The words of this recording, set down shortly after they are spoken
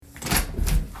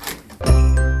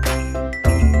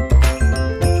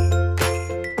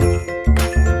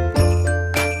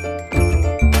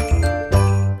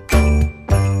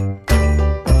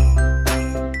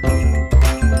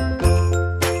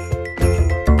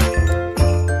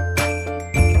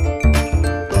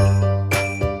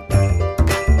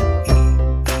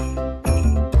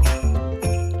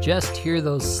Just hear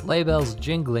those sleigh bells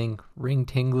jingling, ring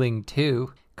tingling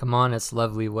too. Come on, it's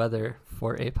lovely weather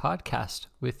for a podcast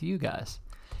with you guys.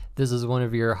 This is one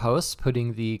of your hosts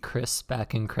putting the Chris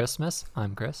back in Christmas.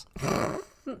 I'm Chris.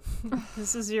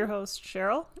 This is your host,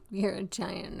 Cheryl. You're a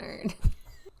giant nerd.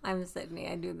 I'm Sydney.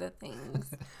 I do the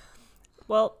things.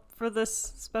 Well, for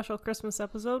this special Christmas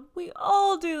episode, we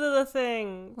all do the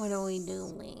things. What are we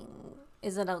doing?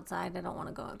 Is it outside? I don't want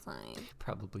to go outside.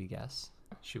 Probably guess.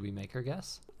 Should we make her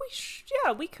guess?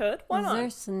 Yeah, we could. Why not? Is there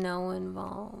snow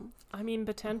involved? I mean,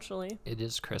 potentially. It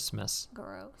is Christmas.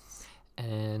 Gross.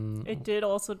 And It did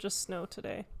also just snow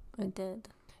today. It did.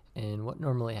 and what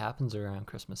normally happens around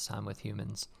Christmas time with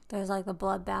humans? There's like a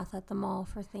bloodbath at the mall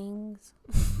for things.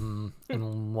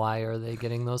 And why are they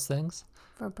getting those things?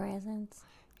 For presents.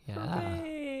 Yeah.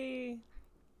 Hooray.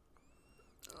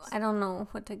 I don't know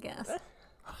what to guess.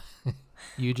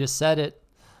 You just said it.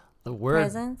 The word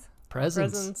Presents?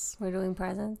 presents. We're doing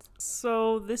presents?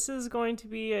 So this is going to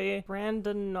be a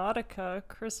Randonautica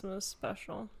Christmas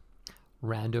special.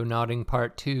 Rando nodding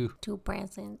part 2. 2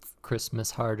 presents.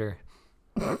 Christmas harder.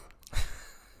 Where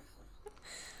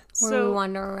we So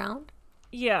wander around?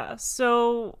 yeah,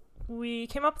 so we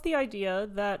came up with the idea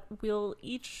that we'll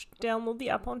each download the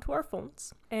app onto our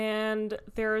phones, and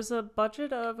there's a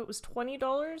budget of, it was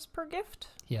 $20 per gift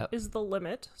Yep. is the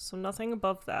limit, so nothing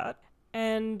above that.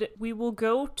 And we will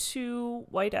go to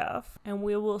White Ave and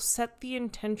we will set the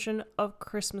intention of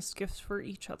Christmas gifts for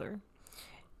each other.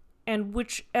 And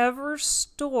whichever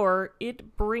store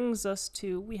it brings us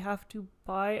to, we have to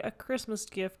buy a Christmas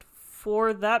gift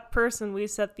for that person we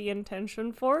set the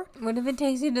intention for. What if it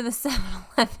takes you to the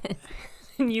 7-Eleven?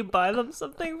 And you buy them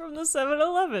something from the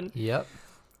 7-Eleven. Yep.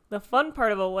 The fun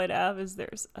part about White Ave is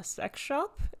there's a sex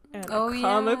shop and a Oh,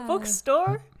 comic yeah. book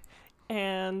store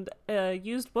and a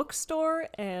used bookstore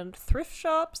and thrift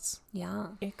shops. Yeah.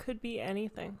 It could be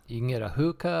anything. You can get a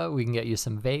hookah. We can get you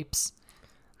some vapes.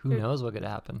 Who There- knows what could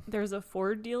happen? There's a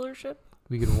Ford dealership.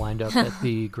 We could wind up at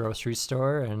the grocery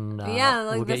store and Yeah,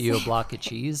 like we'll get the you a same- block of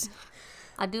cheese.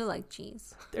 I do like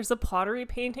cheese. There's a pottery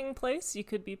painting place. You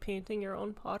could be painting your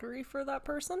own pottery for that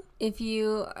person. If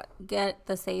you get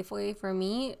the Safeway for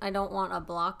me, I don't want a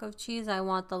block of cheese. I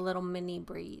want the little mini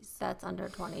breeze. That's under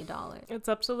 $20. It's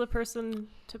up to the person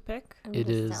to pick. I'm It just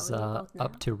is telling you both now.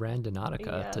 up to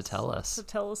Randonautica to Yes, tell us. To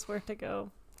tell us where to go.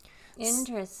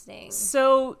 Interesting.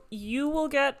 So you will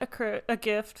get a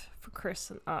gift for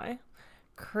Chris and I.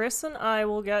 Chris and I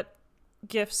will get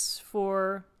gifts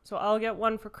for... So I'll get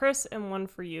one for Chris and one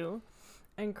for you.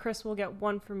 And Chris will get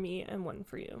one for me and one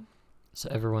for you. So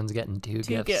everyone's getting two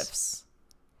Two gifts.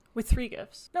 With 3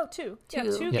 gifts. No, 2. Yeah,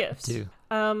 Two. 2 Yeah, gifts. 2.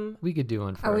 Um, We could do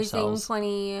one for Are we saying ourselves.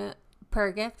 20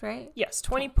 per gift, right? yes,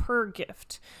 20 per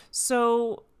gift.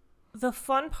 So the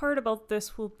fun part about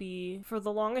this will be, for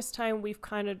the longest time, we've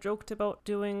kind of joked about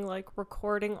doing like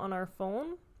recording on our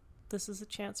phone. This is a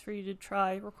chance for you to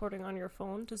try recording on your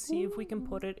phone to see if we can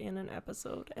put it in an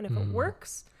episode. And if it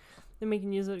works, then we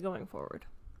can use it going forward.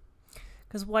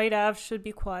 Because White Ave should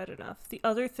be quiet enough. The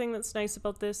other thing that's nice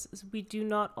about this is we do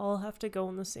not all have to go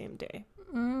on the same day.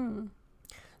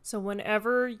 So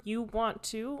whenever you want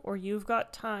to, or you've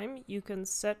got time, you can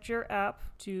set your app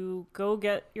to go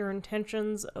get your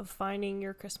intentions of finding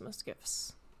your Christmas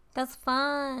gifts. That's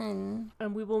fun.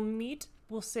 And we will meet,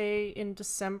 we'll say in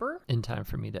December. In time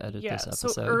for me to edit Yeah, this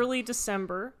episode. so early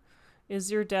December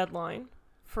is your deadline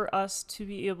for us to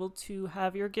be able to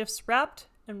have your gifts wrapped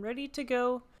and ready to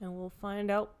go. And we'll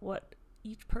find out what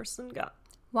each person got.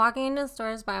 Walking into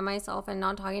stores by myself and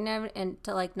not talking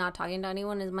not talking to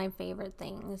anyone is my favorite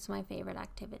thing. It's my favorite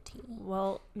activity.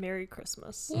 Well, Merry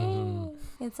Christmas. Yay!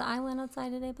 It's the I Went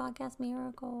Outside Today podcast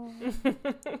miracle.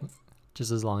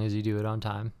 Just as long as you do it on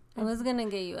time. I was gonna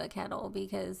get you a kettle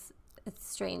because it's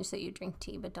strange that you drink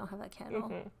tea but don't have a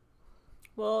kettle.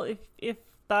 Well, if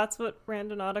that's what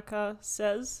Randonautica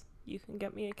says, you can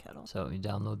get me a kettle. So you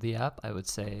download the app, I would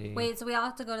say. Wait, so we all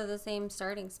have to go to the same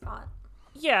starting spot?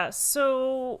 Yeah,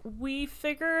 so we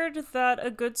figured that a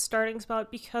good starting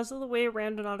spot, because of the way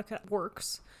Randonautica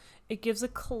works, it gives a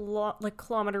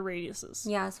kilometer radiuses.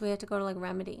 Yeah, so we have to go to like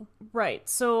Remedy. Right,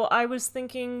 so I was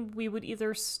thinking we would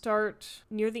either start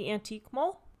near the Antique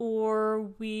Mall, or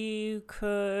we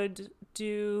could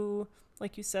do,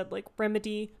 like you said, like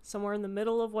Remedy, somewhere in the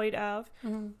middle of White Ave.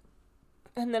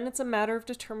 And then it's a matter of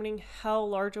determining how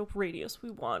large a radius we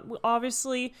want.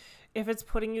 Obviously, if it's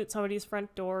putting you at somebody's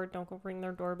front door, don't go ring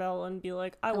their doorbell and be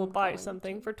like, I will I'm buy going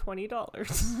something for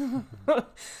 $20.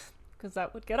 Because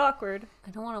that would get awkward.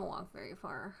 I don't want to walk very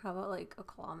far. How about like a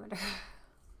kilometer?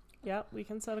 Yeah, we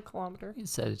can set a kilometer. You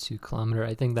said a 2 kilometer.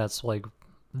 I think that's like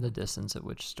the distance at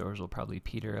which stores will probably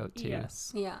peter out to.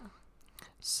 Yes. Yeah.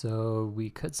 So we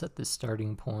could set the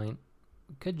starting point.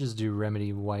 We could just do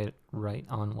Remedy White right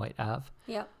on White Ave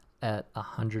Yep. at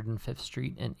 105th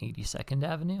Street and 82nd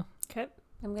Avenue Okay.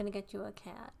 I'm going to get you a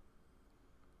cat.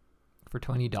 for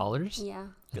 $20. Yeah.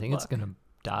 I think it's gonna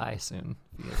die soon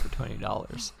if you get it for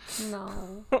 $20.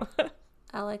 No.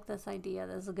 I like this idea.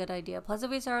 This is a good idea. Plus, if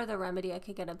we start with the Remedy, I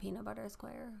could get a peanut butter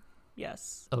square.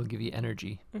 Yes. It'll give you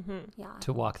energy Yeah.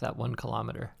 to walk that 1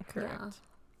 kilometer. Correct. Yeah.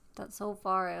 That's so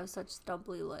far. I have such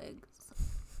stubbly legs.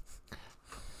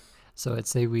 So I'd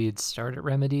say we'd start at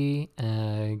Remedy,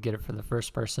 get it for the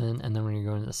first person, and then when you're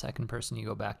going to the second person, you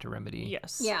go back to Remedy.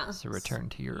 Yes. Yeah. So return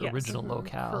to your Yes. original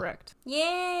locale. Correct.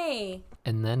 Yay!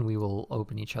 And then we will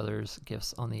open each other's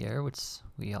gifts on the air, which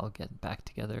we all get back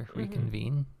together,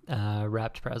 reconvene.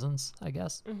 Wrapped presents, I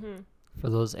guess. Mm-hmm. For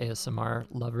those ASMR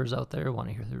lovers out there who want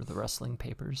to hear through the rustling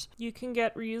papers. You can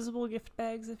get reusable gift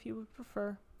bags if you would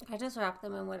prefer. I just wrap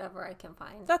them in whatever I can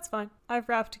find. That's fine. I've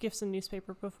wrapped gifts in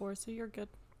newspaper before, so you're good.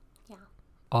 Yeah.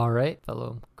 All right,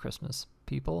 fellow Christmas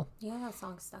people. You have that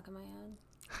song stuck in my head.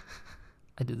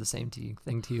 I did the same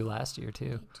thing to you last year, I too.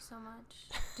 hate you so much.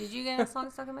 Did you get a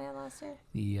song stuck in my head last year?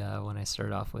 The when I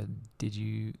started off with, do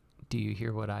you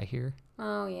hear what I hear?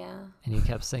 Oh, yeah. And you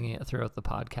kept singing it throughout the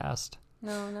podcast.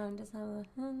 No, just have a...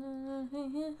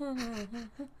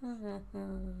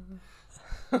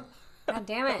 God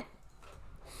damn it.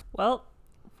 Well,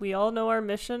 we all know our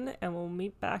mission, and we'll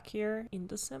meet back here in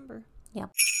December. Yep.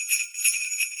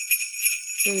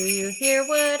 Do you hear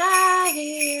what I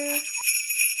hear?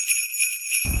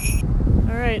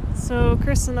 All right, so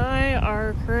Chris and I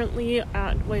are currently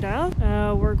at White Ave.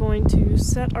 We're going to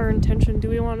set our intention. Do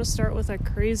we want to start with a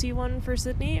crazy one for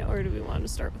Sydney, or do we want to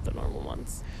start with the normal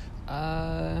ones?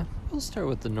 We'll start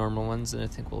with the normal ones, and I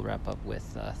think we'll wrap up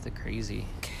with the crazy.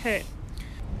 Okay.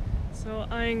 So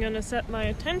I'm going to set my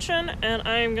attention, and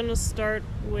I'm going to start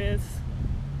with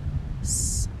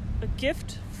a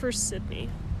gift for Sydney.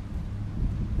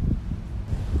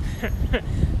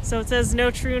 So it says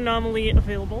no true anomaly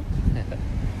available.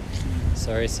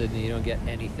 Sorry, Sydney, you don't get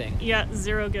anything. Yeah,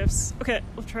 0 gifts. Okay,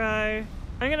 we'll try.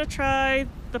 I'm going to try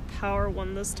the power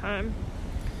one this time.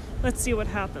 Let's see what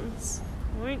happens.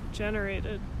 Point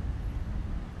generated.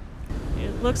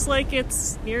 It looks like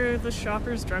it's near the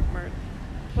Shoppers Drug Mart.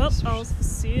 Well, I'll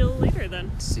see you later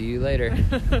then. See you later.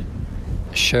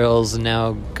 Cheryl's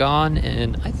now gone,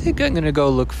 and I think I'm going to go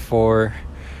look for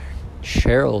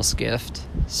Cheryl's gift.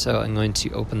 So I'm going to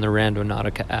open the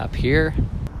Randonautica app here.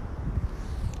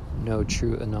 No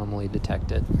true anomaly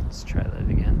detected. Let's try that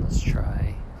again. Let's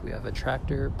try. We have a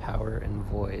tractor, power, and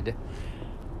void.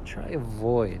 Try a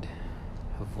void.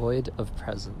 A void of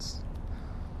presence.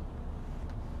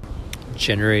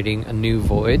 Generating a new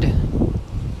void.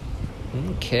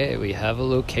 Okay, we have a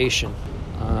location.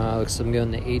 Looks like I'm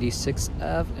going to 86th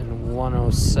Ave and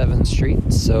 107th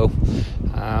Street, so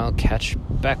I'll catch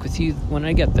back with you when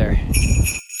I get there.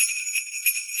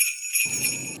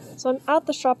 So I'm at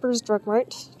the Shoppers Drug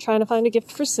Mart trying to find a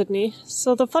gift for Sydney.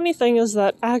 So the funny thing is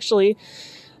that actually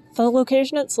the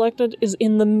location it selected is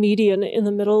in the median in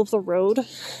the middle of the road.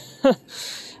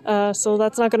 So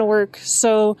that's not going to work.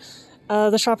 So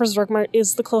the Shoppers Drug Mart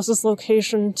is the closest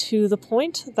location to the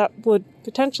point that would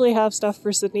potentially have stuff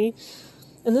for Sydney.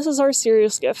 And this is our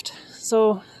serious gift.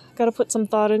 So got to put some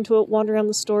thought into it, wander around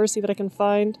the store, see what I can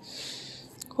find.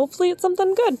 Hopefully it's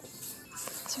something good.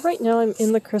 So right now I'm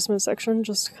in the Christmas section,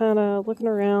 just kind of looking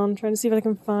around, trying to see what I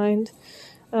can find.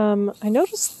 I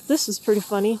noticed this is pretty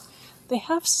funny. They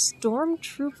have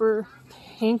Stormtrooper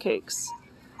pancakes.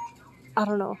 I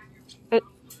don't know. It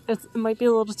might be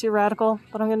a little too radical,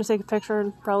 but I'm going to take a picture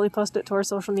and probably post it to our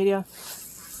social media.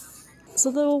 So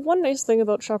the one nice thing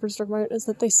about Shoppers Drug Mart is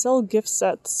that they sell gift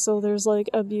sets. So there's like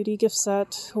a beauty gift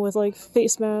set with like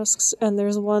face masks, and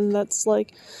there's one that's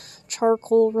like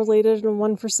charcoal related and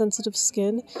one for sensitive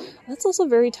skin. That's also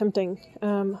very tempting.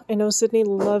 I know Sydney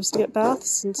loves to get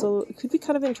baths, and so it could be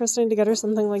kind of interesting to get her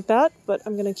something like that, but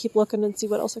I'm going to keep looking and see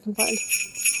what else I can find.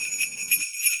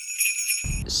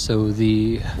 So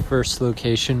the first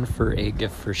location for a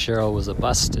gift for Cheryl was a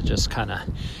bust. It just kind of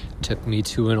took me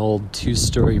to an old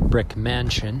 2-story brick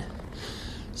mansion.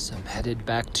 So I'm headed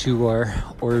back to our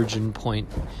origin point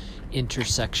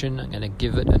intersection. I'm going to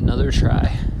give it another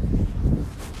try.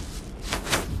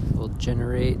 We'll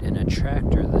generate an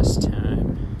attractor this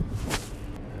time.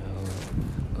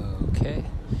 Okay.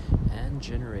 And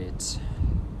generates.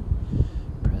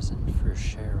 Present for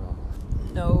Cheryl.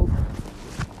 No.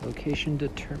 Location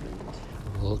determined.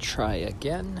 We'll try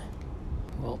again.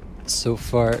 Well, so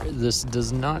far this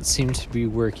does not seem to be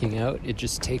working out. It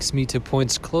just takes me to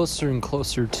points closer and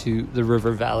closer to the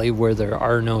river valley where there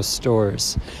are no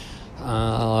stores.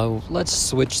 Let's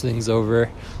switch things over.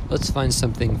 Let's find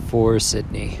something for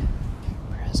Sydney.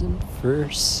 Present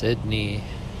for Sydney.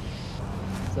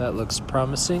 That looks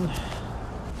promising.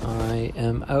 I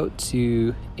am out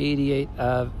to 88th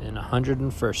Ave and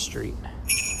 101st Street.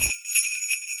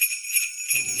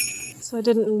 So I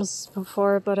didn't notice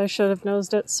before, but I should have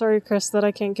nosed it. Sorry, Chris, that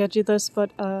I can't get you this,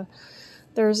 but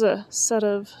there's a set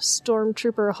of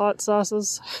Stormtrooper hot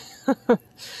sauces. It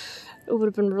would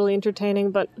have been really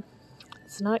entertaining, but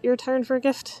it's not your turn for a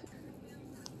gift.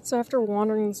 So after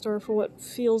wandering the store for what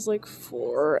feels like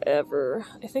forever,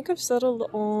 I think I've settled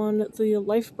on the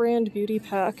Life Brand Beauty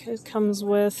Pack. It comes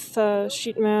with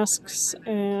sheet masks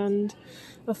and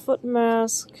a foot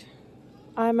mask,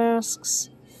 eye masks,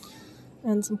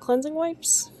 and some cleansing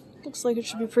wipes. Looks like it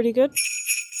should be pretty good.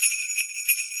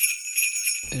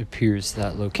 It appears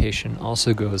that location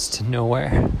also goes to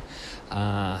nowhere.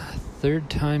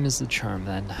 Third time is the charm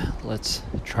then. Let's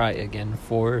try again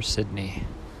for Sydney.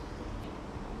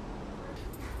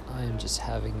 I am just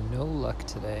having no luck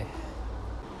today.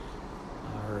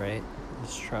 Alright,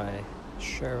 let's try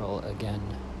Cheryl again.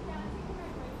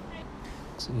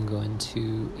 So I'm going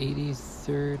to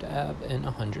 83rd Ave and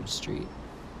 100th Street.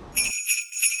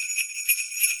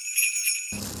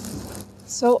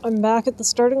 So I'm back at the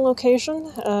starting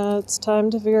location. It's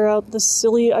time to figure out this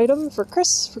silly item for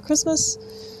Chris for Christmas.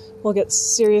 We'll get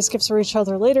serious gifts for each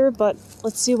other later, but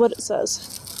let's see what it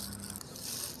says.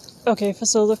 Okay,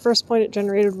 so the first point it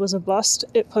generated was a bust.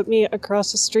 It put me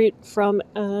across the street from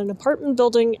an apartment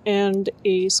building and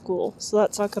a school, so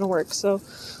that's not going to work. So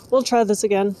we'll try this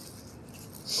again.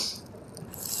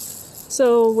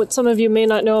 So what some of you may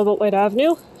not know about White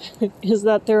Avenue is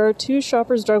that there are two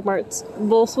Shoppers Drug Marts,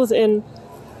 both within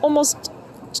almost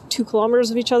 2 kilometers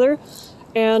of each other,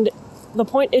 and the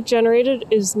point it generated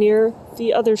is near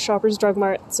the other Shoppers Drug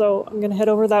Mart. So I'm going to head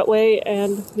over that way,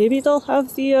 and maybe they'll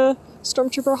have the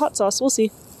Stormtrooper hot sauce. We'll see.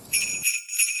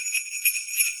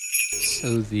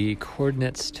 So the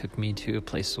coordinates took me to a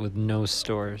place with no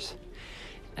stores,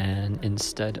 and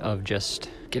instead of just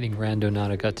getting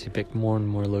Randonautica to pick more and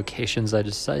more locations, I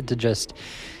decided to just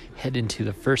head into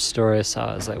the first store I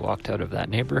saw as I walked out of that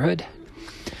neighborhood,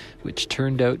 which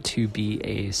turned out to be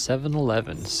a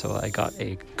 7-Eleven. So I got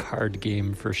a card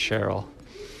game for Cheryl,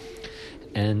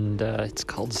 and it's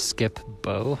called Skip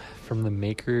Bo, from the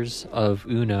makers of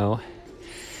Uno.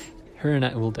 Her and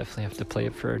I will definitely have to play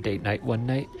it for a date night one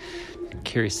night. I'm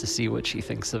curious to see what she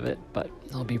thinks of it, but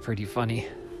it'll be pretty funny.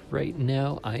 Right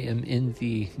now I am in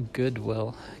the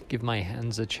Goodwill. Give my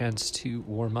hands a chance to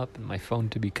warm up and my phone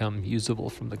to become usable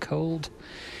from the cold.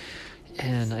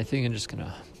 And I think I'm just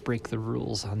gonna break the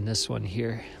rules on this one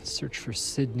here. Search for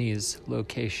Sydney's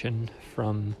location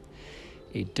from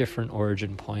a different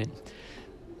origin point,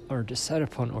 or decide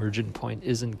upon origin point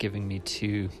isn't giving me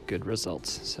too good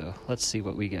results. So let's see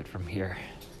what we get from here.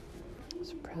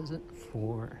 It's a present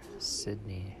for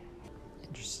Sydney.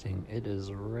 Interesting, it is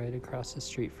right across the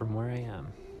street from where I am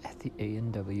at the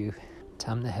A&W.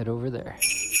 Time to head over there.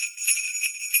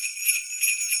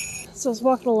 So I was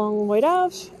walking along White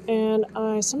Ave, and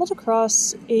I stumbled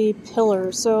across a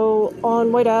pillar. So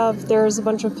on White Ave, there's a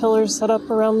bunch of pillars set up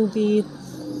around the,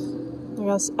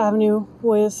 avenue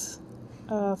with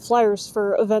flyers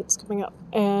for events coming up.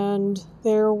 And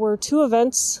there were 2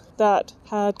 events that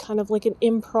had kind of like an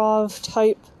improv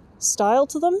type style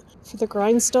to them for the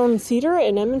Grindstone Theatre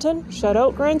in Edmonton. Shout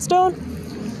out Grindstone.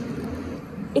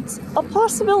 It's a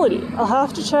possibility. I'll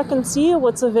have to check and see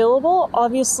what's available.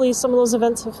 Obviously, some of those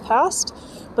events have passed,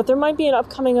 but there might be an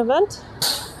upcoming event,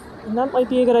 and that might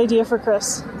be a good idea for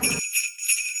Chris.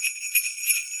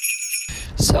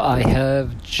 So I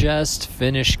have just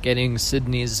finished getting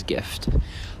Sydney's gift.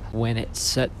 When it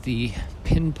set the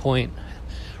pinpoint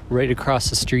right across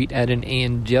the street at an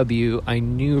A&W, I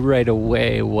knew right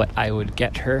away what I would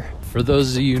get her. For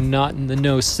those of you not in the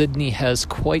know, Sydney has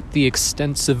quite the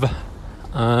extensive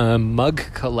mug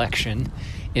collection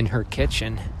in her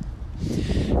kitchen.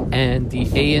 And the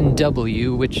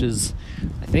A&W, which is,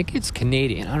 I think it's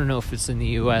Canadian. I don't know if it's in the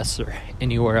US or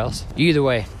anywhere else. Either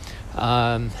way,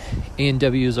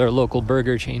 A&W is our local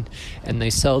burger chain, and they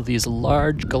sell these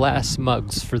large glass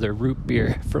mugs for their root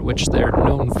beer, for which they're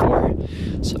known for.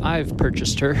 So I've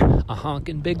purchased her a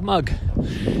honkin' big mug,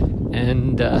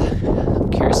 and I'm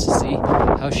curious to see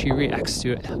how she reacts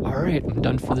to it. Alright, I'm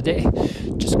done for the day.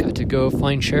 Just got to go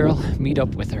find Cheryl, meet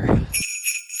up with her.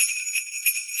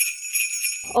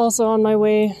 Also on my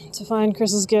way to find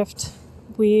Chris's gift,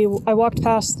 I walked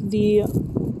past the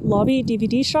Lobby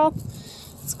DVD shop.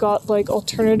 It's got like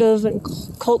alternative and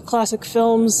cult classic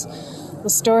films, The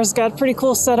store's got pretty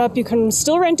cool setup. You can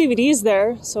still rent DVDs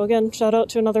there. So again, shout out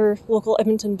to another local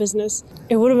Edmonton business.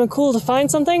 It would have been cool to find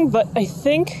something, but I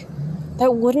think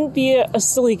that wouldn't be a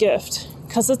silly gift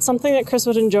because it's something that Chris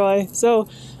would enjoy. So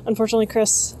unfortunately,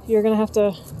 Chris, you're going to have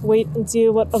to wait and see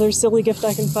what other silly gift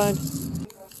I can find.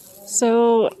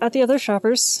 So at the other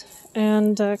shoppers,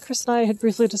 and Chris and I had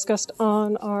briefly discussed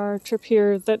on our trip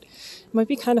here that it might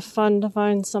be kind of fun to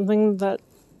find something that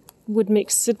would make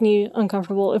Sydney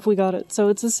uncomfortable if we got it. So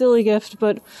it's a silly gift,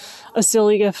 but a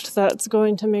silly gift that's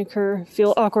going to make her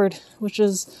feel awkward, which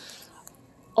is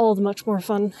all the much more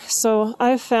fun. So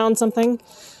I've found something,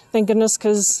 thank goodness,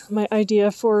 because my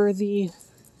idea for the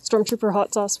Stormtrooper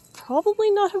hot sauce probably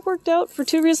not have worked out for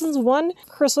two reasons. One,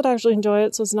 Chris would actually enjoy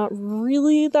it, so it's not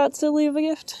really that silly of a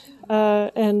gift.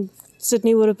 And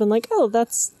Sydney would have been like, oh,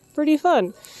 that's pretty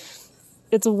fun.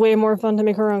 It's way more fun to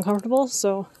make her uncomfortable,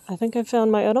 so I think I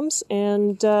found my items,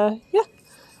 and yeah,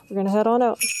 we're gonna head on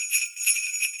out.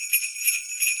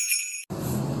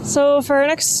 So for our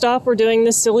next stop, we're doing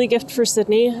this silly gift for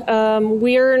Sydney.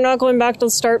 We're not going back to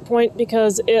the start point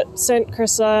because it sent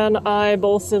Chris and I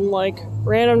both in like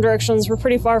random directions. We're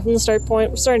pretty far from the start point.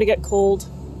 We're starting to get cold.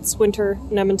 It's winter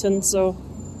in Edmonton, so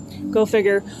go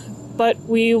figure. But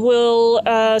we will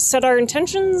set our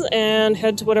intentions and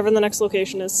head to whatever the next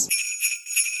location is.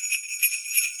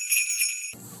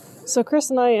 So Chris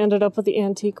and I ended up at the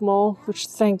Antique Mall, which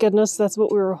thank goodness that's what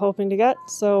we were hoping to get.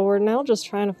 So we're now just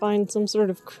trying to find some sort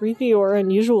of creepy or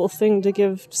unusual thing to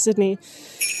give Sydney.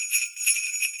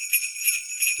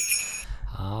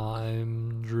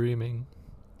 I'm dreaming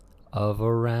of a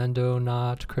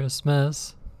randonaught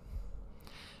Christmas,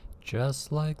 just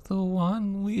like the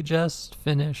one we just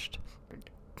finished.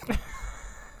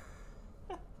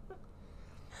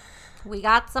 We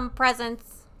got some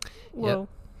presents. Whoa. Yep.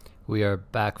 We are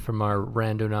back from our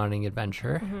randonauting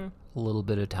adventure. A little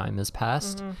bit of time has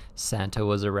passed. Santa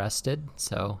was arrested,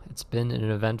 so it's been an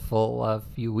eventful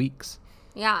few weeks.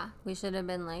 Yeah, we should have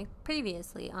been like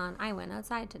previously on I Went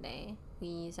Outside Today.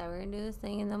 We said we were going to do this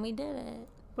thing and then we did it.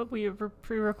 But we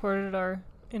pre-recorded our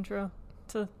intro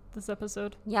to this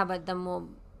episode. Yeah, but then we'll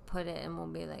put it and we'll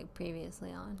be like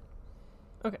previously on.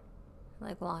 Okay.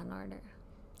 Like Law and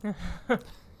Order.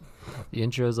 The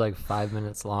intro is like 5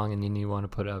 minutes long, and then you want to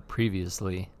put a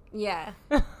previously. Yeah.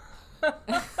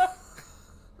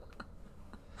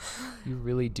 You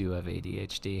really do have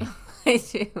ADHD. I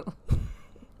do.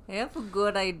 I have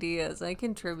good ideas. I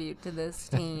contribute to this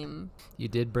team. You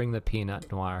did bring the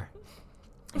Peanut Noir.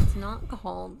 It's not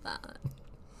called that.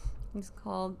 It's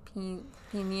called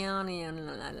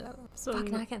Pignani. So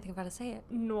Fuck, now I can't think of how to say it.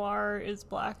 noir is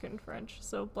black in French,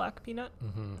 so black peanut.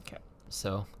 Okay.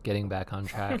 So, getting back on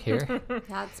track here,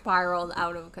 That spiraled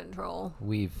out of control.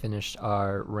 we've finished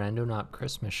our Randonaut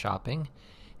Christmas shopping.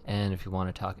 And if you want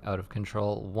to talk out of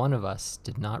control, one of us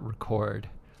did not record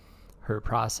her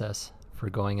process for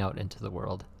going out into the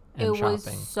world and It shopping.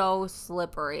 was so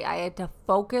slippery. I had to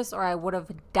focus or I would have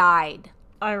died.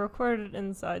 I recorded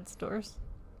inside stores.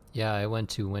 Yeah, I went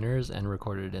to Winners and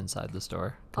recorded inside the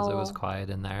store because it was Oh. quiet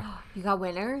in there. You got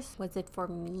winners? Was it for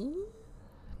me?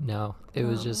 No, it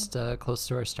was just close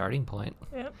to our starting point.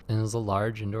 Yep. And it was a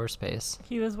large indoor space.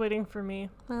 He was waiting for me.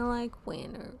 I like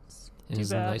winners. It Too was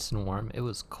bad. nice and warm. It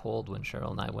was cold when Cheryl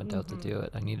and I went out to do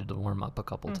it. I needed to warm up a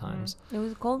couple times. It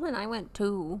was cold when I went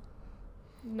too.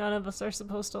 None of us are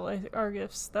supposed to like our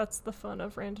gifts. That's the fun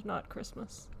of Randonaut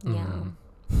Christmas. Yeah.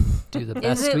 Do the Is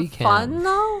best it we can. fun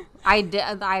though?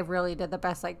 I really did the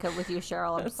best I could with you,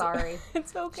 Cheryl. I'm sorry.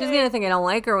 It's okay. She's gonna think I don't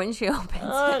like her when she opens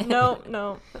it.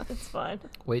 No, it's fine.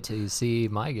 Wait till you see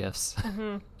my gifts.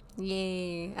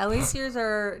 Yay. At least yours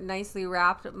are nicely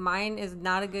wrapped. Mine is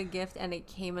not a good gift and it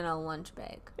came in a lunch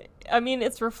bag. I mean,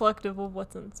 it's reflective of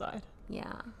what's inside.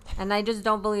 Yeah. And I just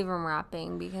don't believe in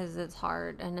wrapping because it's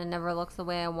hard and it never looks the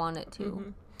way I want it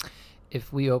to.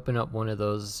 If we open up one of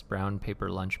those brown paper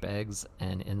lunch bags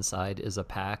and inside is a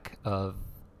pack of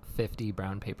 50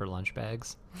 brown paper lunch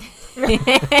bags,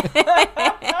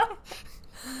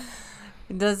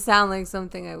 It does sound like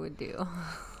something I would do.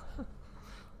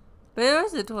 But it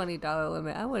was a $20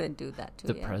 limit. I wouldn't do that to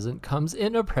the you. present comes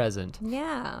in a present.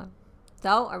 Yeah.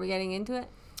 So, are we getting into it?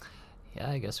 Yeah,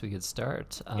 I guess we could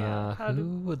start. Yeah,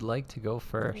 Who would like to go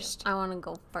first? I want to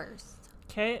go first.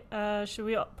 Okay, should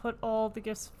we put all the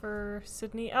gifts for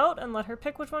Sydney out and let her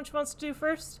pick which one she wants to do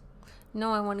first?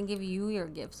 No, I want to give you your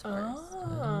gifts first.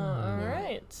 All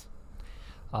right.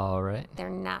 All right. They're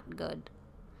not good.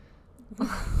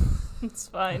 It's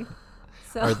fine.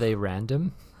 So, Are they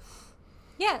random?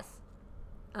 yes.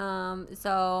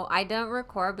 So I didn't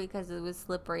record because it was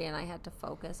slippery and I had to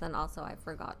focus, and also I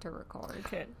forgot to record.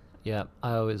 Okay. Yeah,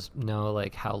 I always know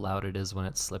like how loud it is when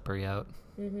it's slippery out.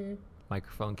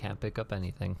 Microphone can't pick up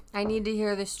anything. I need to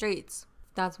hear the streets.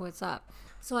 That's what's up.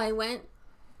 So I went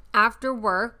after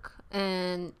work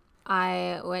and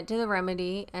I went to the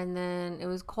Remedy, and then it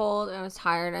was cold and I was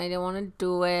tired and I didn't want to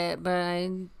do it, but I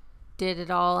did it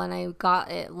all and I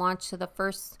got it launched to the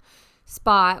first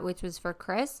spot, which was for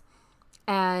Chris.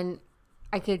 And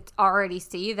I could already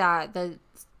see that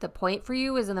the point for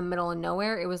you was in the middle of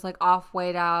nowhere. It was like off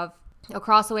White Ave,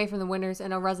 across the way from the Winners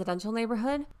in a residential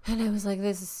neighborhood. And I was like,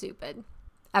 this is stupid.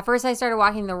 At first I started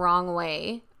walking the wrong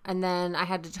way, and then I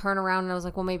had to turn around and I was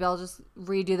like, well, maybe I'll just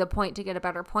redo the point to get a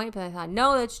better point. But I thought,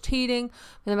 no, that's cheating.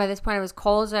 But then by this point I was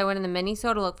cold, so I went in the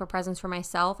Miniso to look for presents for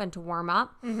myself and to warm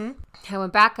up. I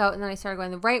went back out, and then I started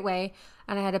going the right way,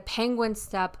 and I had a penguin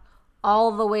step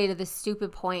all the way to the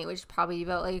stupid point, which is probably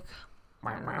about like,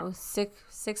 I don't know,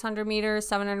 600 meters,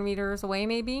 700 meters away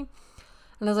maybe.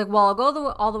 And I was like, well, I'll go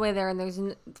all the way there, and there's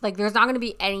not going to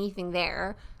be anything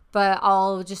there, but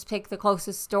I'll just pick the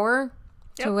closest store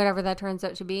to whatever that turns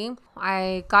out to be.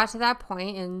 I got to that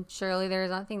point, and surely there was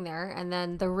nothing there. And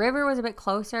then the river was a bit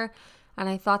closer, and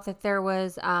I thought that there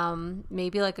was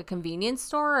maybe like a convenience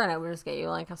store, and I would just get you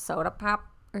like a soda pop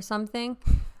or something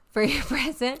for your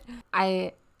present.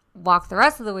 I walked the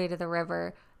rest of the way to the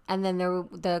river, and then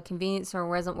the convenience store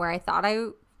wasn't where I thought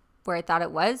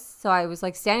it was. So I was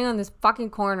like standing on this fucking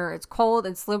corner. It's cold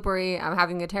and slippery. I'm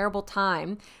having a terrible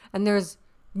time, and there's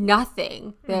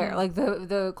nothing there. Like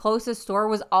the closest store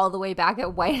was all the way back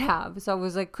at White Ave. So I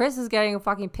was like, Chris is getting a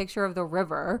fucking picture of the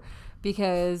river,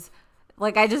 because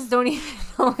like I just don't even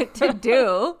know what to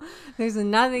do. There's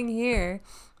nothing here.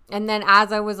 And then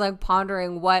as I was like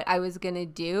pondering what I was gonna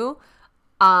do,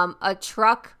 a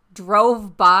truck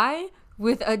drove by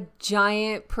with a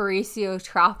giant Paricio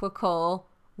Tropical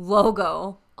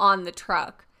logo on the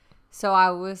truck. So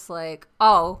I was like,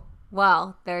 oh,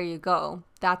 well, there you go.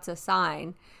 That's a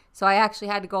sign. So I actually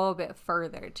had to go a bit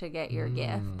further to get your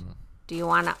gift. Do you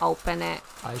want to open it?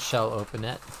 I shall open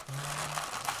it.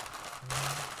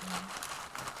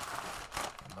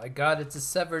 Oh my god, it's a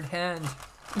severed hand.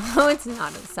 No, it's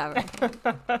not a severed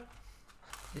hand.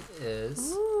 It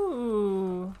is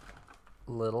Ooh.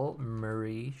 Little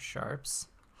Marie Sharp's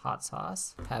hot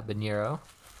sauce habanero.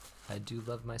 I do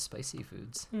love my spicy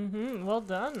foods. Well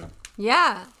done.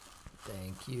 Yeah.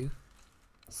 Thank you.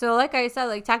 So like I said,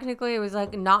 like technically it was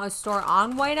like not a store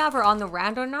on White Ave or on the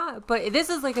Rando Knot, but this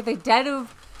is like at the dead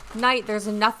of night. There's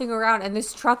nothing around, and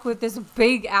this truck with this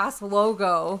big ass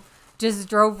logo just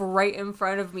drove right in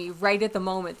front of me right at the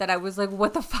moment that I was like,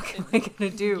 what the fuck am I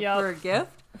gonna do for a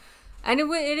gift? And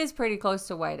it is pretty close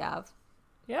to White Ave.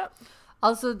 Yep.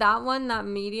 Also, that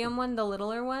medium one, the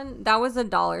littler one, that was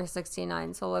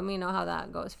 $1.69. So let me know how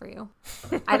that goes for you.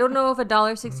 I don't know if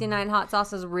 $1.69 hot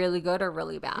sauce is really good or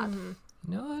really bad.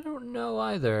 No, I don't know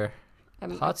either.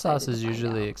 Hot sauce is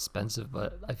usually expensive,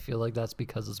 but I feel like that's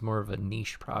because it's more of a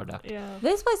niche product. Yeah.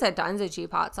 This place had tons of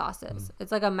cheap hot sauces.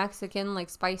 It's like a Mexican like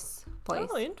spice place.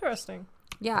 Oh, interesting.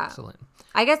 Yeah. Excellent.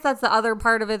 I guess that's the other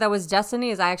part of it that was destiny,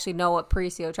 is I actually know what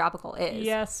Paricio Tropical is.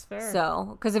 Yes, fair. So,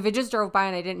 because if it just drove by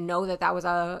and I didn't know that was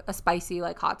a spicy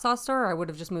like hot sauce store, I would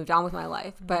have just moved on with my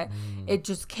life. But it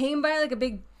just came by like a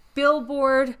big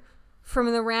billboard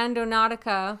from the Rando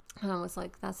Nautica, and I was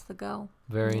like, that's the go.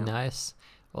 Very nice.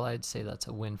 Well, I'd say that's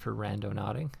a win for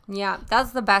Randonauting. Yeah,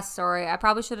 that's the best story. I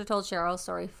probably should have told Cheryl's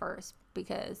story first,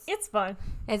 because It's fun.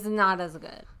 it's not as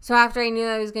good. So after I knew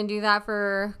that I was going to do that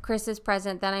for Chris's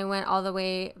present, then I went all the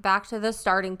way back to the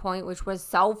starting point, which was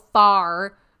so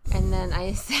far, and then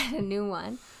I set a new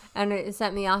one, and it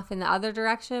sent me off in the other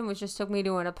direction, which just took me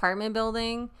to an apartment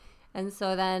building. And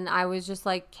so then I was just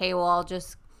like, okay, well, I'll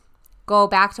just go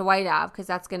back to White Ave, because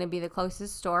that's going to be the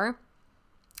closest store.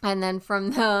 And then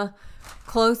from the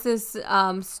closest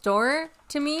store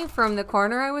to me, from the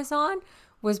corner I was on,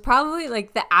 was probably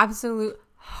like the absolute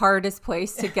hardest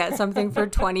place to get something for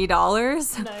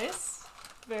 $20. Nice.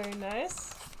 Very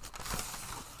nice.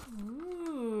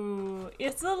 Ooh,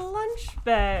 it's a lunch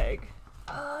bag.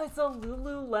 Oh, it's a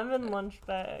Lululemon lunch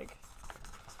bag.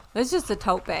 That's just a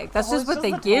tote bag. That's Oh, just it's what they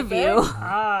a tote give bag? you.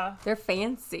 Ah. They're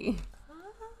fancy.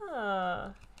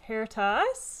 Hair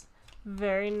ties.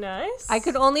 Very nice. I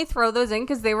could only throw those in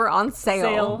because they were on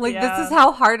sale. Like, yeah. this is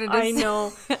how hard it is. I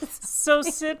know. So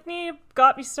Sydney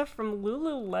got me stuff from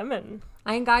Lululemon.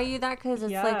 I got you that because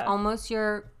it's like Yeah. almost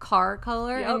your car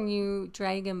color, Yep. and you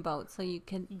dragon boat, so you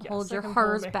can hold I your can hold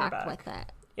hers my hair back back. with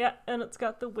it. Yeah, and it's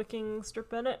got the wicking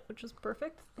strip in it, which is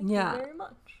perfect. Thank Yeah. you very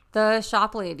much. The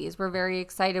shop ladies were very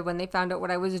excited when they found out what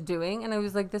I was doing, and I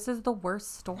was like, this is the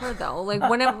worst store though. Like,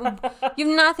 you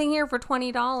have nothing here for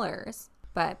 $20.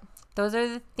 But Those are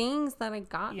the things that I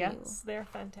got you. Yes, they're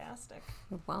fantastic.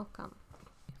 You're welcome.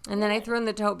 And then I threw in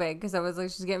the tote bag because I was like,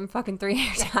 she's getting fucking 3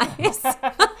 hair ties.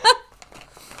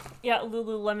 Yeah,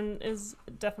 Lululemon is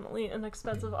definitely an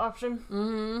expensive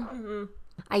option.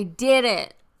 I did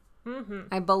it. Mm-hmm.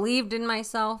 I believed in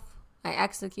myself. I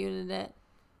executed it.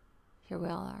 Here we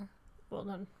all are. Well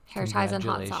done. Hair ties and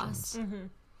hot Congratulations. sauce. Mm-hmm.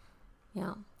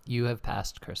 Yeah. You have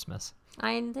passed Christmas.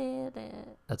 I did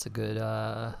it. That's a good,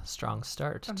 strong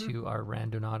start to our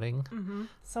randonauting. Mm-hmm.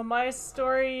 So my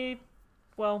story,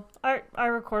 well, I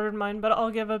recorded mine, but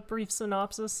I'll give a brief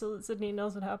synopsis so that Sydney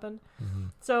knows what happened. Mm-hmm.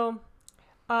 So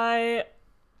I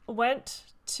went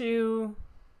to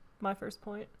my first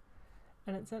point,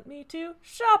 and it sent me to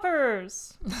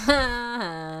Shoppers.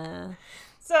 That's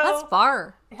So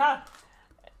far. yeah.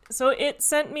 So it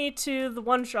sent me to the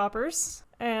one Shoppers,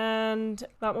 and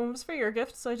that one was for your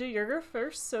gift, so I did your gift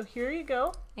first. So here you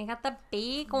go. I got the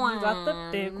big one. You got the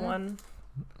big one.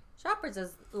 Shoppers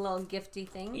is a little gifty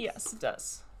thing. Yes, it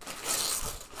does.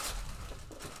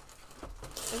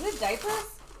 Is it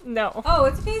diapers? No. Oh,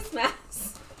 it's face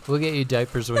masks. We'll get you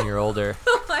diapers when you're older.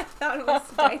 I thought it was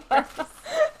diapers.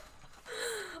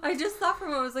 I just thought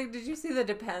from it, I was like, did you see the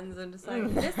Depends? I'm just like,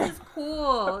 this is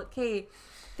cool. Okay,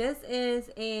 this is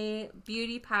a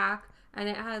beauty pack, and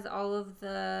it has all of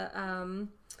the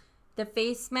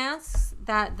face masks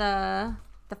that the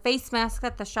face mask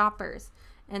at the Shoppers.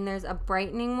 And there's a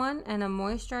brightening one, and a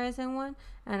moisturizing one,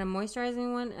 and a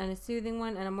moisturizing one, and a soothing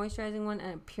one, and a moisturizing one,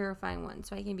 and a purifying one.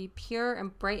 So I can be pure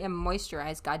and bright and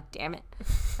moisturized. God damn it.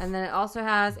 And then it also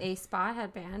has a spa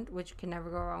headband, which can never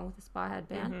go wrong with a spa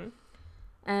headband.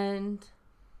 Mm-hmm. And,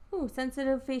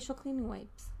 sensitive facial cleaning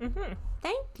wipes. Mm-hmm.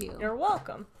 Thank you. You're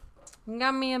welcome. You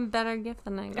got me a better gift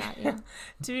than I got you.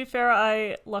 To be fair,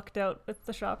 I lucked out with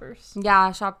the Shoppers.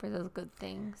 Yeah, Shoppers does good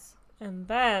things. And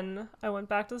then I went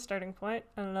back to the starting point,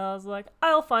 and I was like,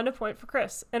 I'll find a point for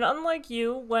Chris. And unlike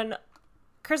you, when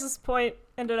Chris's point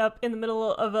ended up in the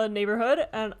middle of a neighborhood,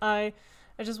 and I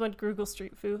just went Google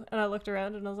Street View, and I looked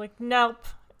around, and I was like, nope.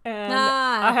 And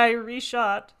I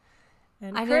reshot.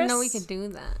 And I Chris, didn't know we could do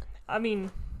that. I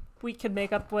mean, we could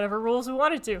make up whatever rules we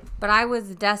wanted to. But I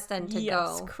was destined to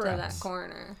Yes, go correct. to that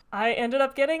corner. I ended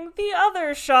up getting the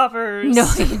other Shoppers. No,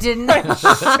 you didn't. I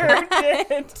sure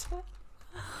did.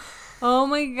 Oh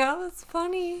my god, that's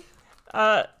funny.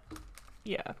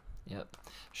 Yeah. Yep.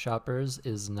 Shoppers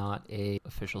is not a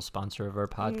official sponsor of our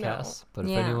podcast, but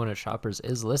if Yeah. anyone at Shoppers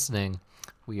is listening,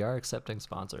 we are accepting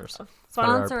sponsors. for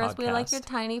our Sponsor us. We like podcast. your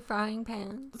tiny frying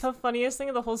pans. The funniest thing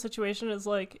of the whole situation is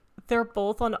like they're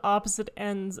both on opposite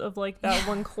ends of like that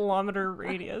 1 kilometer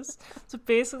radius. So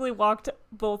basically walked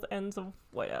both ends of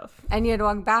YF. And you had to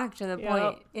walk back to the Yep.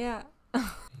 point. Yeah.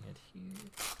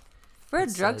 For a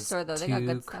It drugstore, though, says, they got to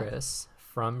good stuff. Chris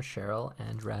from Cheryl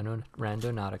and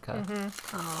Randonautica.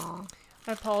 Mm-hmm. Oh.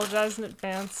 I apologize in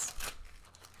advance.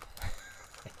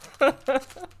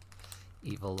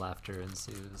 Evil laughter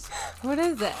ensues. What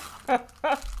is it?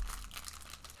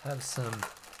 Have some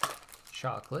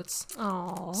chocolates,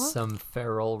 Oh. some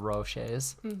Ferrero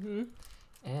Rochers, Mm-hmm.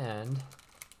 and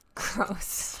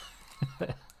Gross.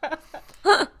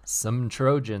 some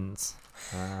Trojans.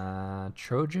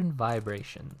 Trojan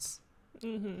vibrations.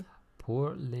 Mm-hmm.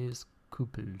 Pour les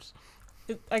couples.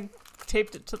 I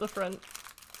taped it to the front.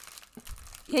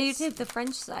 Yeah, you take the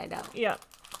French side out. Yeah.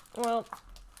 Well,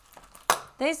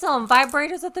 They sell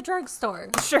vibrators at the drugstore.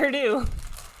 sure do.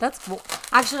 That's cool.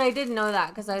 Actually, I didn't know that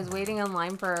because I was waiting in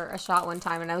line for a shot one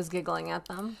time and I was giggling at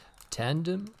them.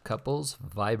 Tandem couples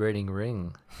vibrating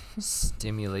ring.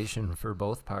 Stimulation for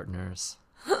both partners.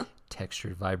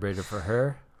 Textured vibrator for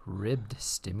her. Ribbed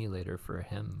stimulator for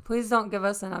him. Please don't give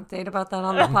us an update about that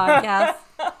on the podcast.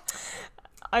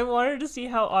 I wanted to see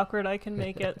how awkward I can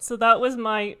make it. So that was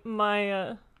my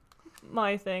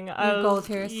thing. Your goal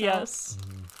to yourself. Yes.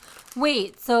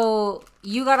 Wait, so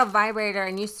you got a vibrator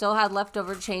and you still had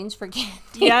leftover change for candy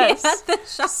Yes. at the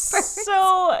Shoppers?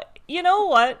 So, you know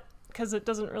what? Because it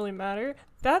doesn't really matter.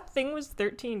 That thing was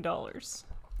 $13.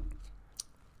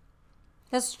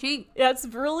 That's cheap. Yeah, it's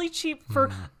really cheap for,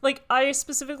 like, I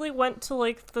specifically went to,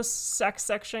 like, the sex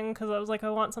section because I was like, I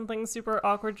want something super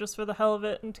awkward just for the hell of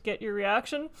it and to get your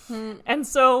reaction. And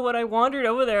so when I wandered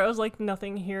over there, I was like,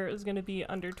 nothing here is going to be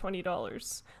under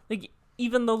 $20. Like,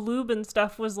 even the lube and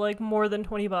stuff was, like, more than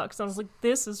 $20. I was like,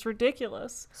 this is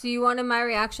ridiculous. So you wanted my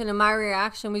reaction, and my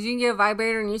reaction was you can get a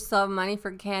vibrator and you still have money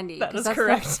for candy. That 'cause is that's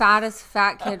correct. the fattest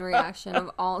fat kid reaction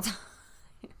of all time.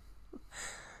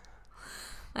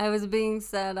 I was being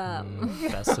set up.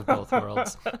 Best of both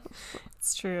worlds.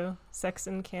 It's true. Sex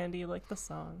and candy, like the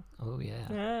song. Oh, yeah.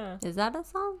 Yeah. Is that a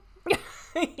song?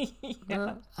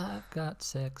 Yeah. I've got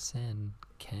sex and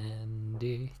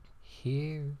candy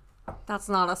here. That's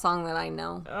not a song that I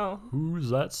know. Oh. Who's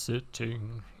that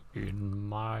sitting in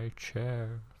my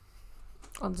chair?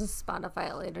 I'll just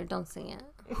Spotify it later. Don't sing it.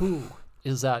 Who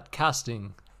is that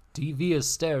casting devious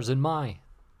stares in my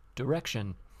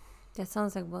direction? That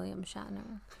sounds like William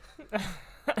Shatner.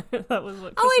 That was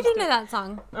what. Oh, I Chris do was know that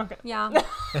song. Okay. Yeah.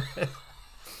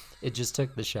 It just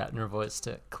took the Shatner voice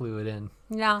to clue it in.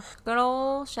 Yeah. Good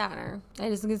old Shatner. I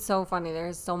just think it's so funny.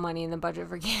 There's so money in the budget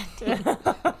for candy.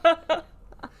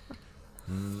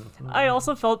 I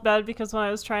also felt bad because when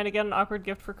I was trying to get an awkward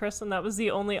gift for Chris and that was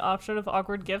the only option of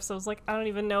awkward gifts, I was like, I don't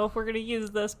even know if we're going to use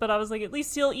this, but I was like, at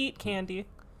least he'll eat candy.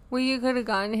 Well, you could have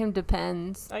gotten him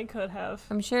Depends. I could have.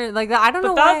 I'm sure. Like, I don't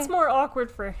know But why. that's more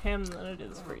awkward for him than it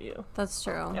is for you. That's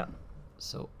true. Yeah.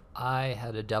 So I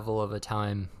had a devil of a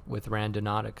time with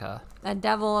Randonautica. A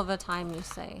devil of a time, you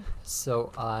say.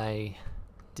 So I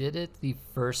did it the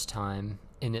first time,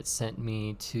 and it sent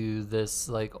me to this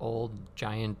like old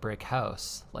giant brick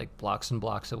house, like blocks and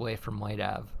blocks away from White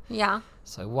Ave. Yeah.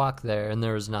 So I walk there, and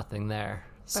there was nothing there.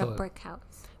 But So a brick house.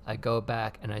 I go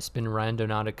back and I spin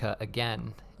Randonautica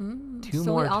again, two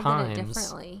So more we all times. did it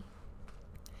differently.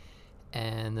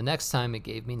 And the next time it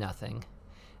gave me nothing,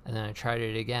 and then I tried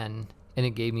it again, and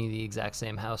it gave me the exact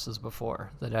same house as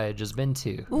before that I had just been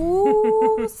to.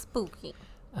 Ooh, spooky.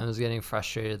 I was getting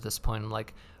frustrated at this point. I'm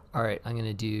like, all right, I'm going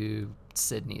to do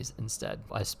Sydney's instead.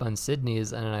 I spun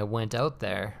Sydney's and then I went out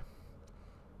there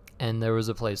and there was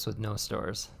a place with no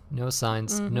stores, no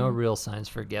signs, no real signs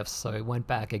for gifts. So I went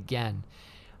back again.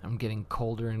 I'm getting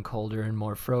colder and colder and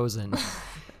more frozen.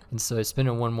 And so I spin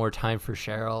it one more time for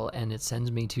Cheryl and it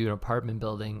sends me to an apartment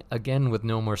building again with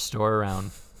no more store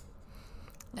around.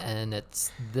 And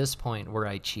it's this point where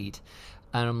I cheat.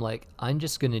 And I'm like, I'm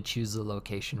just going to choose the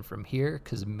location from here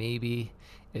because maybe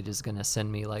it is going to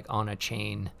send me like on a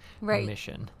chain Right.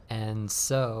 mission. And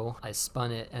so I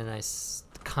spun it and I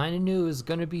kind of knew it was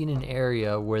going to be in an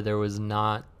area where there was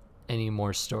not any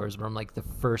more stores. But I'm like, the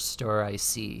first store I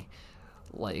see,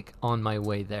 like on my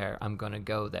way there, I'm going to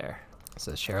go there.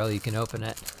 So Cheryl, you can open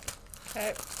it.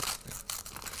 Okay.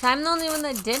 So I'm the only one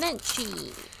that didn't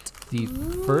cheat. The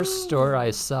first store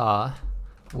I saw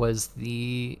was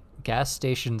the gas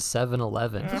station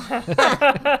 7-Eleven.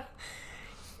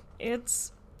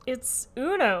 It's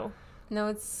Uno. No,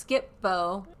 it's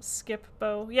Skipbo. Skip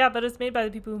Bo. Yeah, but it's made by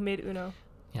the people who made Uno.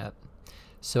 Yep.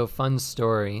 So fun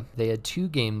story. They had two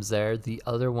games there. The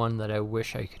other one that I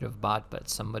wish I could have bought, but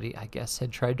somebody, I guess,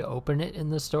 had tried to open it in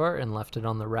the store and left it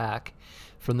on the rack.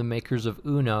 From the makers of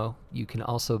Uno, you can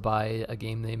also buy a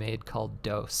game they made called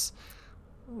Dose.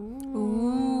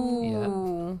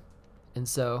 Ooh. And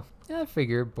so, yeah, I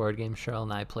figure board games, Cheryl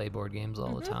and I play board games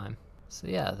all the time. So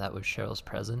yeah, that was Cheryl's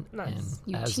present. Nice.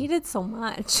 You And cheated so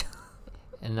much.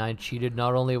 And I cheated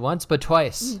not only once, but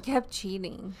twice. You kept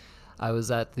cheating. I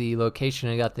was at the location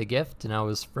I got the gift, and I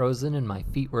was frozen, and my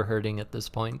feet were hurting at this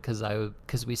point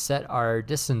because we set our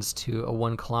distance to a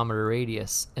 1 kilometer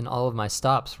radius, and all of my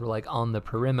stops were like on the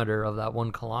perimeter of that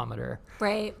 1 kilometer.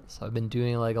 Right. So I've been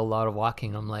doing like a lot of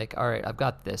walking. I'm like, all right, I've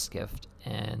got this gift.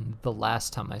 And the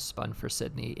last time I spun for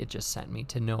Sydney, it just sent me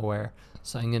to nowhere.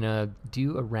 So I'm going to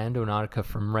do a Randonautica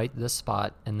from right this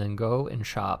spot and then go and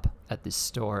shop at this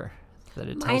store that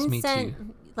it tells Mine me sent to.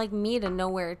 like me to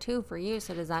nowhere too for you.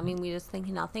 So does that mean we just think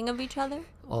nothing of each other?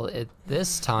 Well,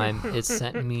 this time it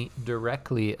sent me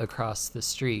directly across the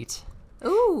street.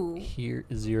 Ooh. Here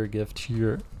is your gift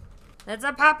here. It's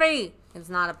a puppy. It's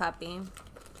not a puppy.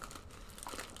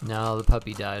 No, the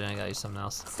puppy died and I got you something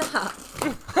else. Stop.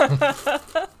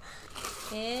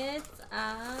 It's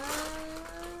a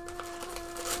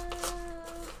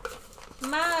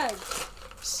mug.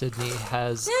 Sydney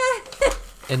has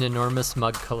an enormous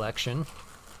mug collection.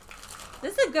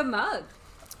 This is a good mug.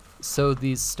 So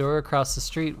the store across the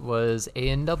street was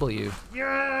A&W.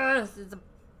 Yes, it's a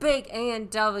big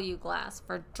A&W glass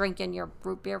for drinking your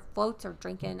root beer floats or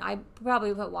drinking. I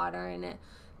probably put water in it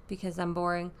because I'm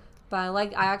boring. But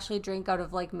I actually drink out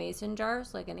of like mason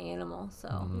jars like an animal.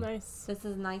 So Nice. this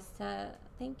is nice to,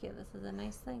 thank you. This is a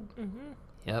nice thing.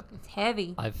 Yep. It's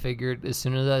heavy. I figured as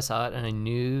soon as I saw it and I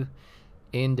knew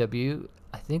A&W,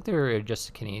 I think they're just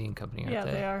a Canadian company, aren't Yeah,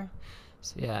 they are.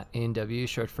 So yeah, A&W,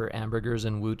 short for Hamburgers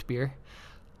and Woot Beer.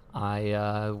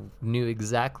 I knew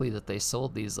exactly that they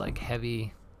sold these like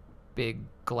heavy, big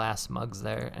glass mugs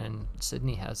there, and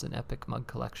Sydney has an epic mug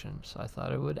collection, so I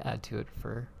thought I would add to it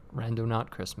for Randonaut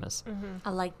Christmas. I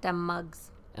like them mugs.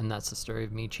 And that's the story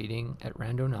of me cheating at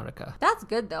Randonautica. That's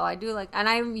good though. I do like,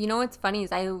 and you know what's funny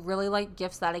is I really like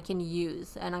gifts that I can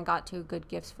use, and I got 2 good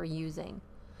gifts for using,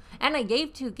 and I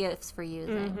gave 2 gifts for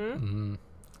using.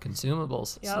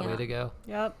 Consumables. It's Yep. the way to go.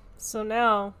 Yep. So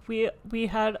now we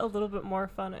had a little bit more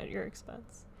fun at your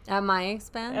expense. At my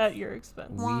expense? At your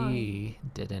expense. Why? We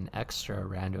did an extra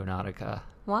Randonautica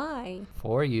Why?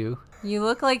 for you. You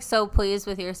look like so pleased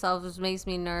with yourself, which makes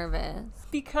me nervous.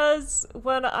 Because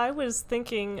when I was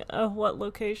thinking of what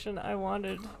location I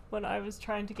wanted when I was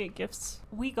trying to get gifts,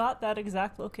 we got that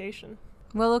exact location.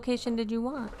 What location did you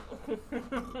want?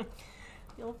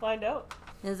 You'll find out.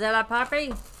 Is that a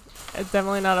puppy? It's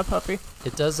definitely not a puppy.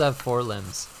 It does have 4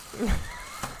 limbs.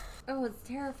 Oh, it's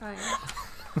terrifying.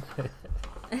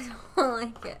 I don't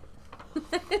like it.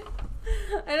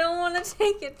 I don't want to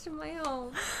take it to my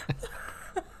home.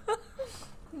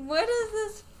 What is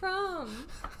this from?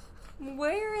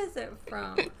 Where is it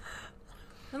from?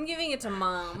 I'm giving it to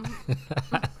Mom.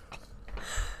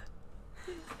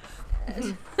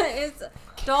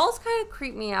 Dolls kind of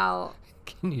creep me out.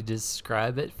 Can you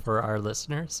describe it for our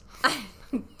listeners? I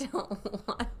don't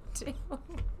want to.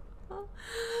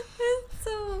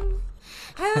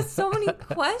 I have so many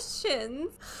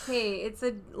questions. Okay, it's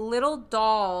a little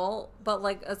doll, but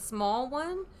like a small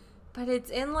one, but it's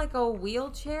in like a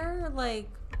wheelchair,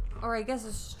 or I guess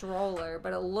a stroller,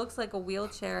 but it looks like a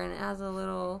wheelchair and it has a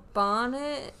little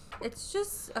bonnet. It's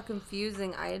just a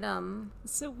confusing item.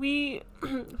 So we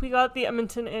got the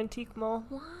Edmonton Antique Mall.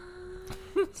 What?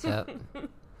 Yep.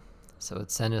 So it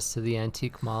sent us to the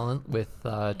Antique Mall with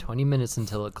 20 minutes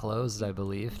until it closed, I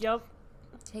believe. Yep.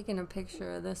 Taking a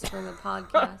picture of this for the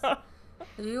podcast.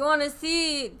 If you want to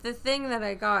see the thing that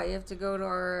I got, you have to go to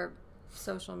our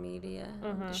social media.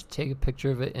 Just take a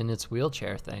picture of it in its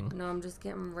wheelchair thing. No, I'm just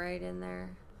getting right in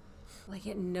there. Like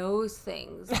it knows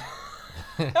things.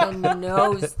 It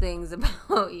knows things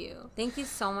about you. Thank you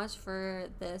so much for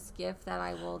this gift that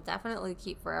I will definitely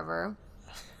keep forever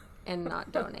and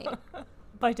not donate.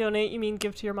 By donate, you mean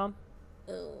give to your mom?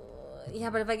 Yeah,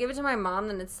 but if I give it to my mom,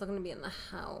 then it's still going to be in the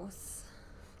house.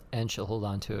 And she'll hold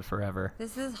on to it forever.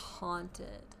 This is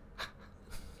haunted.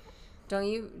 Don't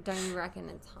you reckon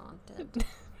it's haunted?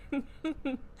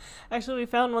 Actually, we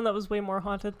found one that was way more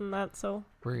haunted than that, so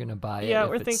We're going to buy it Yeah, if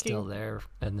we're it's still thinking- there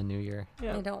in the new year.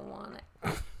 yeah. I don't want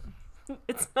it.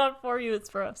 It's not for you, it's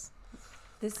for us.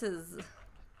 This is...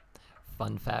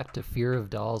 Fun fact, a fear of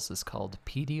dolls is called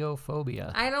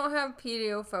pediophobia. I don't have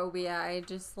pediophobia. I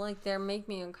just, they make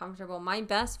me uncomfortable. My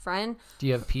best friend... Do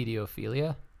you have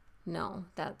pedophilia? No,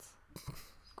 that's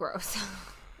gross.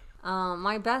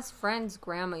 My best friend's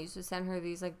grandma used to send her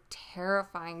these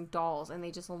terrifying dolls, and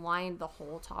they just lined the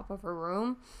whole top of her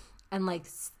room and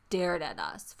stared at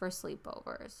us for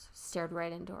sleepovers. Stared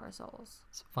right into our souls.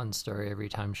 It's a fun story every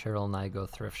time Cheryl and I go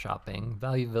thrift shopping.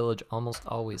 Value Village almost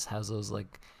always has those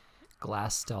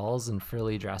glass dolls and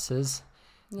frilly dresses.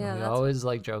 Yeah, And we that's... always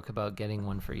joke about getting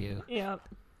one for you. Yeah.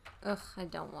 Ugh, I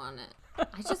don't want it.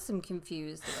 I just am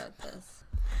confused about this.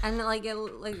 And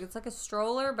it's like a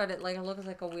stroller, but it looks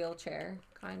like a wheelchair,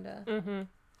 kind of. Mm-hmm.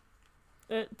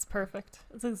 It's perfect.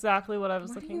 It's exactly what I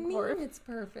was What do looking you for. mean it's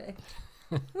perfect?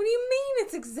 What do you mean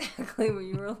it's exactly what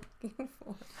you were looking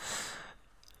for?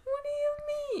 What do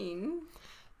you mean?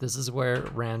 This is where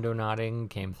randonauting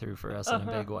came through for us in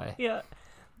a big way. Yeah.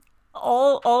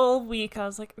 All week I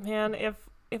was like, man,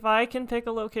 if I can pick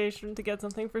a location to get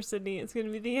something for Sydney, it's gonna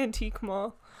be the Antique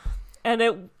Mall. And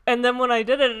then when I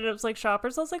did it and it was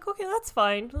Shoppers, I was like, okay, that's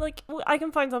fine. I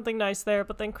can find something nice there.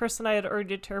 But then Chris and I had already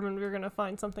determined we were gonna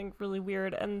find something really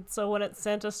weird. And so when it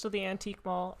sent us to the Antique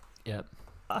Mall, Yep.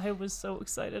 I was so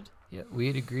excited. Yeah, we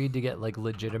had agreed to get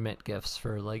legitimate gifts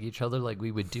for each other.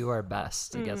 We would do our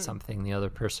best to get something the other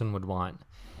person would want.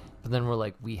 But then we're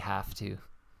like, we have to.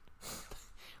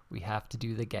 We have to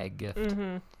do the gag gift.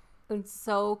 Mm-hmm. It's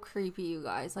so creepy, you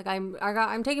guys.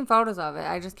 I'm taking photos of it.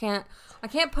 I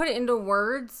can't put it into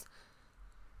words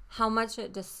how much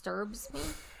it disturbs me.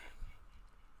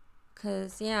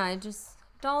 Cause yeah,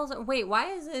 dolls. Wait,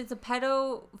 why is it? It's a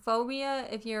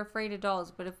pedophobia if you're afraid of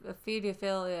dolls, but if a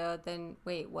pedophilia, then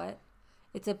wait, what?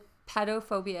 It's a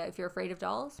pedophobia if you're afraid of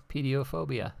dolls.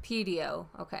 Pediophobia. Pedio,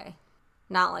 okay,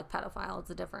 not like pedophile. It's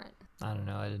a different. I don't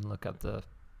know. I didn't look up the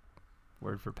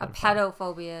word for A pedophile.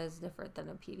 pedophobia is different than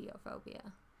a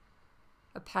pediophobia.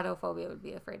 A pedophobia would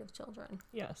be afraid of children.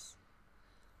 Yes.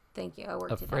 Thank you. I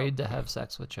worked Afraid it out. to have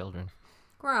sex with children.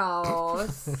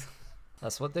 Gross.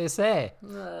 That's what they say.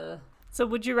 Ugh. So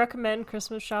would you recommend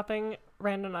Christmas shopping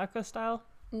Randonautica style?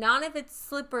 Not if it's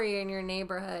slippery in your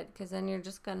neighborhood, because then you're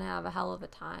just going to have a hell of a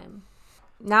time.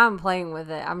 Now I'm playing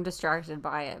with it. I'm distracted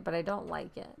by it, but I don't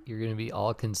like it. You're going to be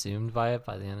all consumed by it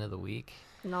by the end of the week.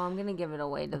 No, I'm going to give it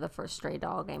away to the first stray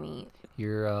dog I meet.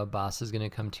 Your boss is going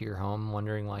to come to your home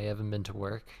wondering why you haven't been to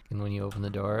work. And when you open the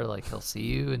door, he'll see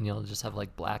you and you'll just have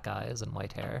black eyes and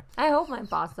white hair. I hope my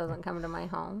boss doesn't come to my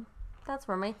home. That's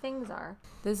where my things are.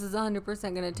 This is 100%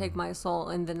 going to take my soul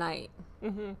in the night.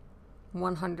 Mm-hmm.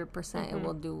 100% it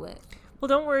will do it. Well,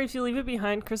 don't worry. If you leave it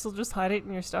behind, Chris will just hide it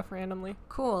in your stuff randomly.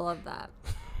 Cool, love that.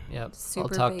 Yep.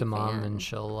 Super I'll talk to big Mom fan. and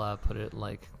she'll put it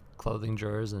like clothing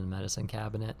drawers and medicine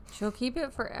cabinet. She'll keep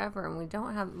it forever,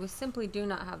 and we simply do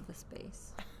not have the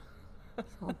space.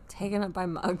 So taken up by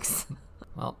mugs.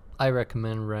 Well, I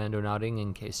recommend randonauting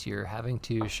in case you're having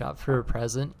to shop for a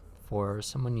present for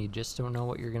someone you just don't know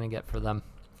what you're going to get for them.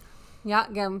 Yeah,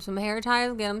 get them some hair ties,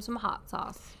 get them some hot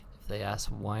sauce. If they ask,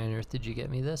 why on earth did you get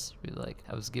me this? Be like,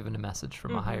 I was given a message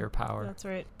from a higher power. That's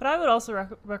right. But I would also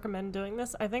recommend doing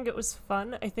this. I think it was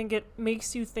fun. I think it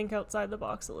makes you think outside the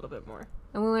box a little bit more.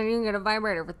 And we went and get a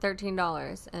vibrator for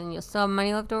 $13, and you'll still have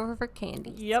money left over for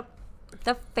candy. Yep.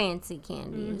 The fancy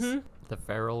candies. Mm-hmm. The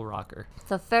feral rocker.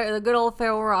 The good old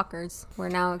feral rockers. We're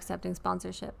now accepting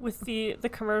sponsorship. With the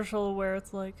commercial where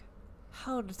it's like,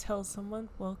 how to tell someone,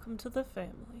 welcome to the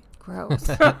family. Gross.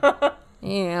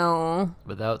 Ew.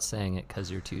 Without saying it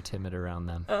because you're too timid around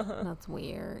them. That's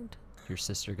weird. Your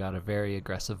sister got a very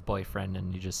aggressive boyfriend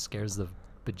and he just scares the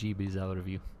bejeebies out of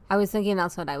you. I was thinking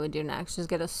that's what I would do next. Just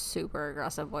get a super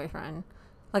aggressive boyfriend.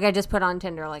 Like I just put on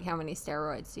Tinder, like, how many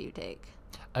steroids do you take?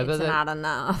 It's not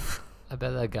enough. I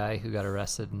bet that guy who got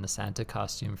arrested in a Santa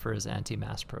costume for his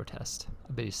anti-mask protest,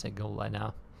 I bet he's single by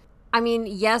now. I mean,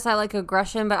 yes, I like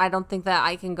aggression, but I don't think that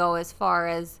I can go as far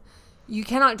as you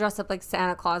cannot dress up like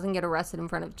Santa Claus and get arrested in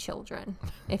front of children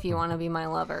if you want to be my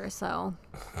lover. So,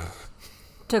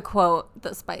 to quote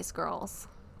the Spice Girls.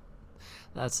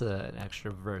 That's an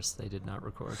extra verse they did not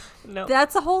record. No.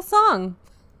 That's a whole song.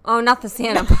 Oh, not the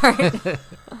Santa part.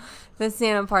 The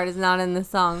Santa part is not in the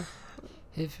song.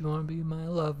 If you want to be my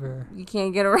lover. You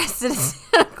can't get arrested as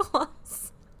Santa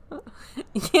Claus.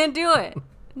 You can't do it.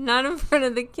 Not in front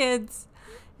of the kids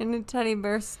in a teddy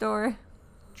bear store.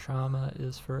 Trauma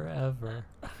is forever.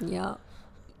 Yeah.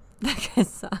 That guy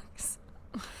sucks.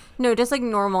 No, just like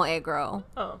normal aggro.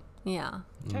 Oh. Yeah.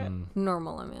 Okay.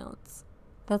 Normal amounts.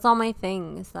 That's all my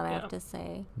things that I Yeah. have to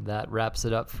say. That wraps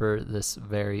it up for this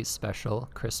very special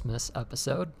Christmas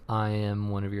episode. I am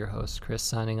one of your hosts, Chris,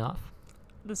 signing off.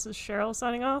 This is Cheryl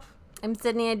signing off. I'm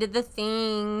Sydney. I did the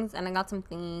things, and I got some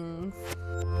things.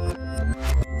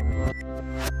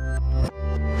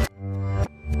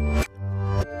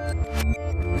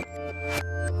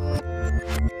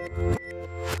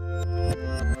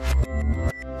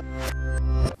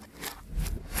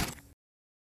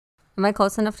 Am I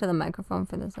close enough to the microphone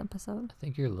for this episode? I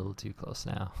think you're a little too close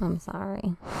now. I'm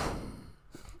sorry.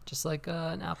 Just like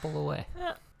an apple away.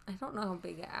 I don't know how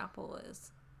big an apple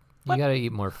is. You gotta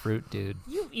eat more fruit, dude.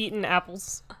 You've eaten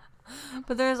apples.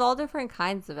 But there's all different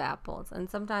kinds of apples, and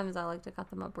sometimes I like to cut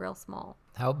them up real small.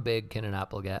 How big can an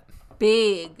apple get?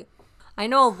 Big. I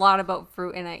know a lot about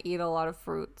fruit, and I eat a lot of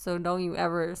fruit, so don't you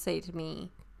ever say to me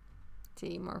to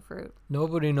eat more fruit.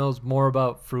 Nobody knows more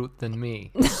about fruit than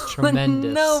me. It's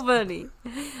tremendous. Nobody.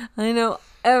 I know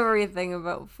everything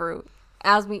about fruit.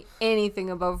 Ask me anything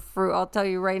about fruit. I'll tell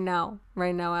you right now.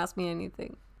 Right now, ask me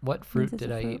anything. What fruit This is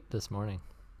did a I fruit. eat this morning?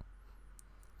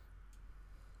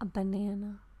 A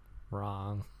banana.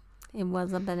 Wrong. It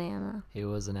was a banana. It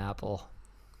was an apple.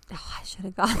 Oh, I should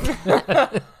have got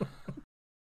that.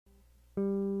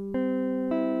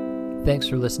 Thanks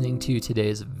for listening to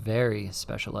today's very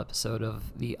special episode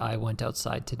of the I Went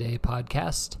Outside Today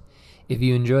podcast. If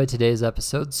you enjoyed today's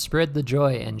episode, spread the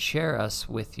joy and share us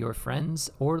with your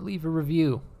friends or leave a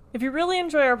review. If you really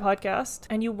enjoy our podcast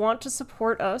and you want to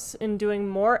support us in doing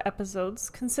more episodes,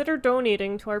 consider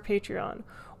donating to our Patreon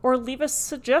or leave us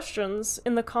suggestions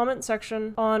in the comment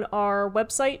section on our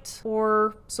website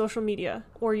or social media.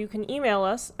 Or you can email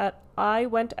us at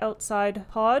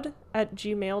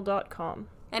iwentoutsidepod@gmail.com.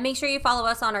 And make sure you follow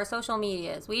us on our social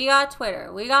medias. We got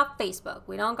Twitter. We got Facebook.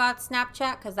 We don't got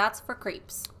Snapchat because that's for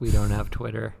creeps. We don't have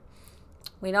Twitter.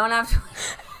 We don't have Twitter.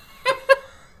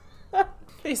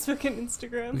 Facebook and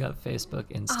Instagram. We got Facebook,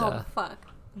 Oh, Insta. fuck.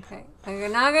 Okay.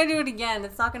 I'm not going to do it again.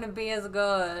 It's not going to be as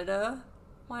good.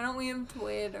 Why don't we have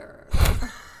Twitter?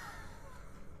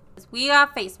 We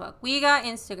got Facebook. We got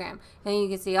Instagram. And you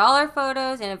can see all our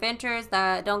photos and adventures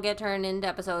that don't get turned into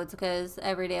episodes because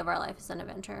every day of our life is an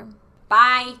adventure.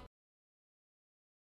 Bye.